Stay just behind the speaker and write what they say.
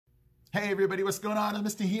Hey everybody, what's going on? I'm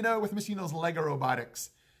Mr. Hino with Mr. Hino's Lego Robotics.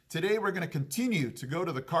 Today we're going to continue to go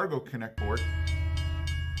to the Cargo Connect board.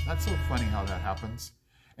 That's so funny how that happens.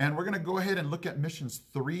 And we're going to go ahead and look at missions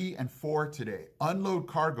 3 and 4 today. Unload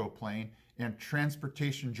cargo plane and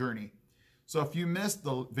transportation journey. So if you missed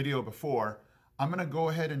the video before, I'm going to go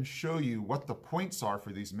ahead and show you what the points are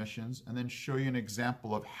for these missions and then show you an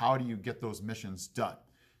example of how do you get those missions done.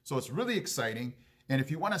 So it's really exciting. And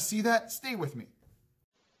if you want to see that, stay with me.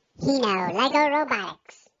 Hino, Lego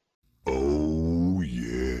Robotics. Oh,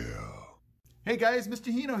 yeah. Hey guys,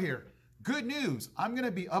 Mr. Hino here. Good news. I'm going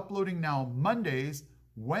to be uploading now Mondays,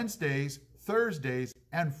 Wednesdays, Thursdays,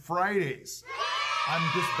 and Fridays. I'm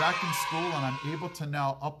just back in school and I'm able to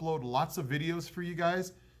now upload lots of videos for you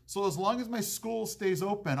guys. So as long as my school stays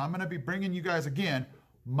open, I'm going to be bringing you guys again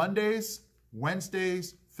Mondays,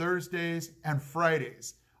 Wednesdays, Thursdays, and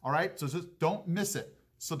Fridays. All right, so just don't miss it.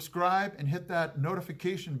 Subscribe and hit that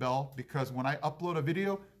notification bell because when I upload a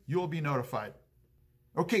video, you'll be notified.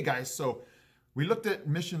 Okay, guys, so we looked at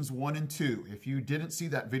missions 1 and 2. If you didn't see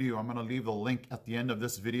that video, I'm going to leave the link at the end of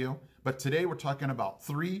this video. But today we're talking about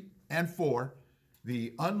 3 and 4,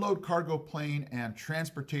 the unload cargo plane and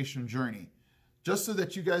transportation journey, just so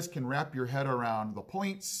that you guys can wrap your head around the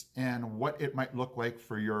points and what it might look like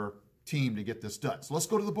for your team to get this done. So let's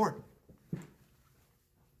go to the board.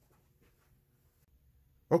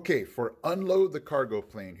 Okay, for unload the cargo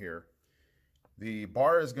plane here, the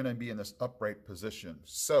bar is going to be in this upright position.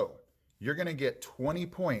 So you're going to get 20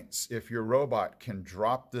 points if your robot can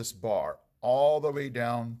drop this bar all the way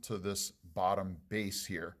down to this bottom base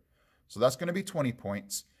here. So that's going to be 20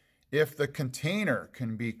 points. If the container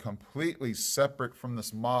can be completely separate from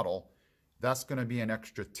this model, that's going to be an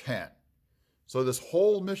extra 10. So this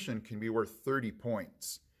whole mission can be worth 30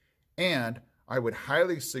 points. And I would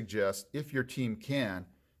highly suggest, if your team can,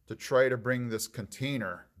 to try to bring this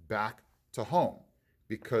container back to home,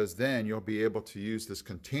 because then you'll be able to use this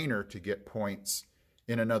container to get points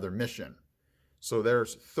in another mission. So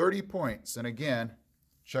there's 30 points. And again,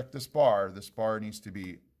 check this bar. This bar needs to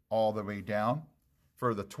be all the way down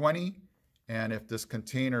for the 20. And if this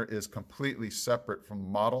container is completely separate from the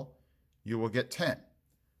model, you will get 10.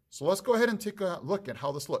 So let's go ahead and take a look at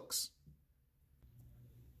how this looks.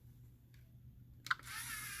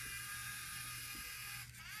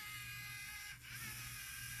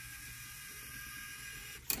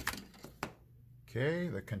 Okay,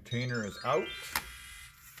 the container is out.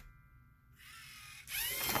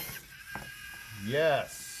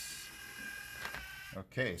 Yes.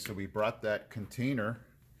 Okay, so we brought that container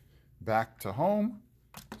back to home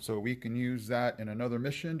so we can use that in another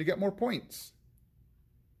mission to get more points.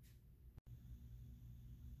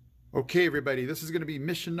 Okay, everybody, this is going to be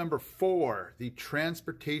mission number 4, the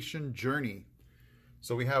transportation journey.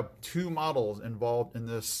 So we have 2 models involved in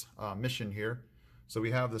this mission here. So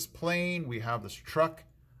we have this plane, we have this truck.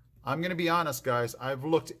 I'm going to be honest, guys, I've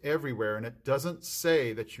looked everywhere and it doesn't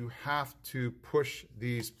say that you have to push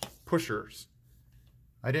these pushers.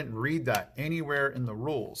 I didn't read that anywhere in the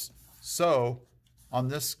rules. So on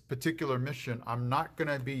this particular mission, I'm not going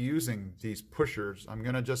to be using these pushers. I'm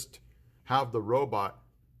going to just have the robot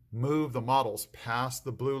move the models past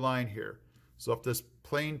the blue line here. So if this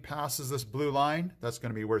plane passes this blue line, that's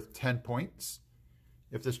going to be worth 10 points.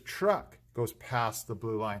 If this truck goes past the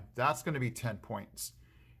blue line, that's going to be 10 points.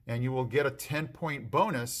 And you will get a 10-point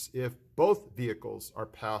bonus if both vehicles are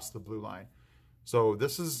past the blue line. So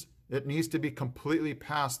it needs to be completely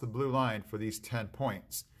past the blue line for these 10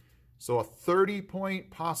 points. So a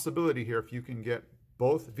 30-point possibility here if you can get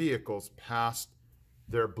both vehicles past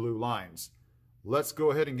their blue lines. Let's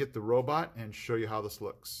go ahead and get the robot and show you how this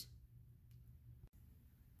looks.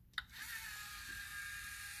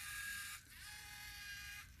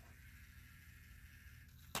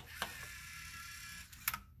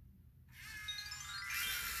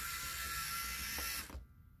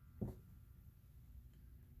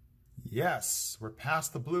 Yes, we're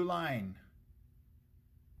past the blue line.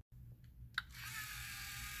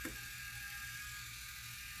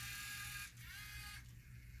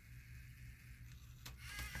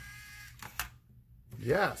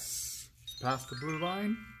 Yes, past the blue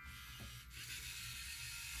line.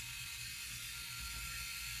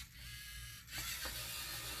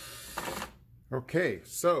 Okay,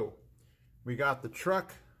 so we got the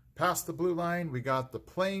truck past the blue line. We got the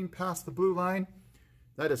plane past the blue line.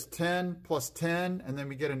 That is 10 plus 10, and then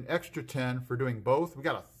we get an extra 10 for doing both. We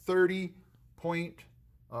got a 30-point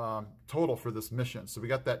total for this mission. So we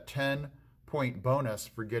got that 10-point bonus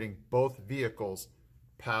for getting both vehicles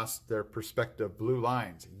past their respective blue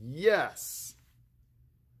lines. Yes!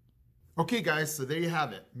 Okay guys, so there you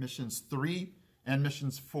have it. Missions 3 and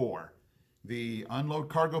missions 4. the unload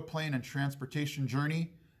cargo plane and transportation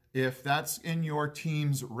journey. If that's in your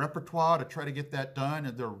team's repertoire to try to get that done,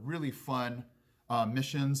 and they're really fun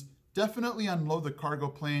missions, definitely unload the cargo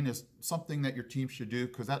plane is something that your team should do,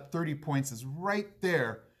 because that 30 points is right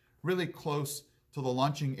there, really close to the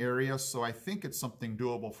launching area. So I think it's something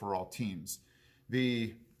doable for all teams.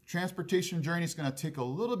 The transportation journey is going to take a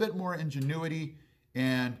little bit more ingenuity,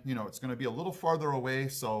 and it's going to be a little farther away.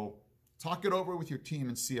 So talk it over with your team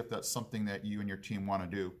and see if that's something that you and your team want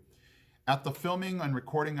to do. At the filming and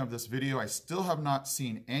recording of this video, I still have not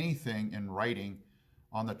seen anything in writing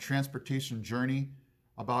on the transportation journey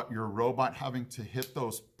about your robot having to hit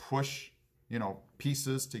those push,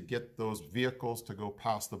 pieces to get those vehicles to go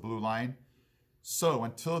past the blue line. So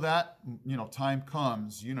until that, time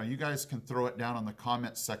comes, you guys can throw it down in the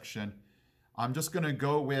comment section. I'm just going to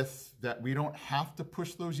go with that we don't have to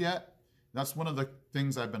push those yet. That's one of the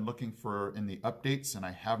things I've been looking for in the updates, and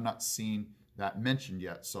I have not seen that mentioned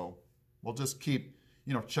yet. So we'll just keep,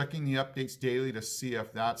 checking the updates daily to see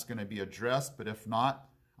if that's going to be addressed. But if not,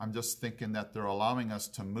 I'm just thinking that they're allowing us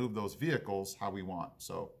to move those vehicles how we want.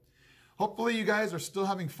 So hopefully you guys are still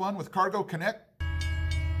having fun with Cargo Connect.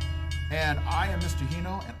 And I am Mr.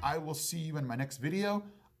 Hino, and I will see you in my next video.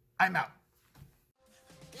 I'm out.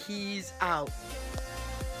 He's out.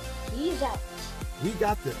 He's out. We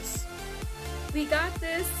got this. We got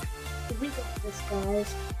this. We got this,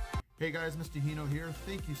 guys. Hey guys, Mr. Hino here.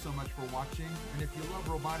 Thank you so much for watching. And if you love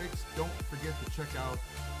robotics, don't forget to check out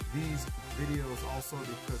these videos also,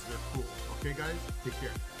 because they're cool. Okay guys, take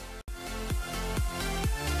care.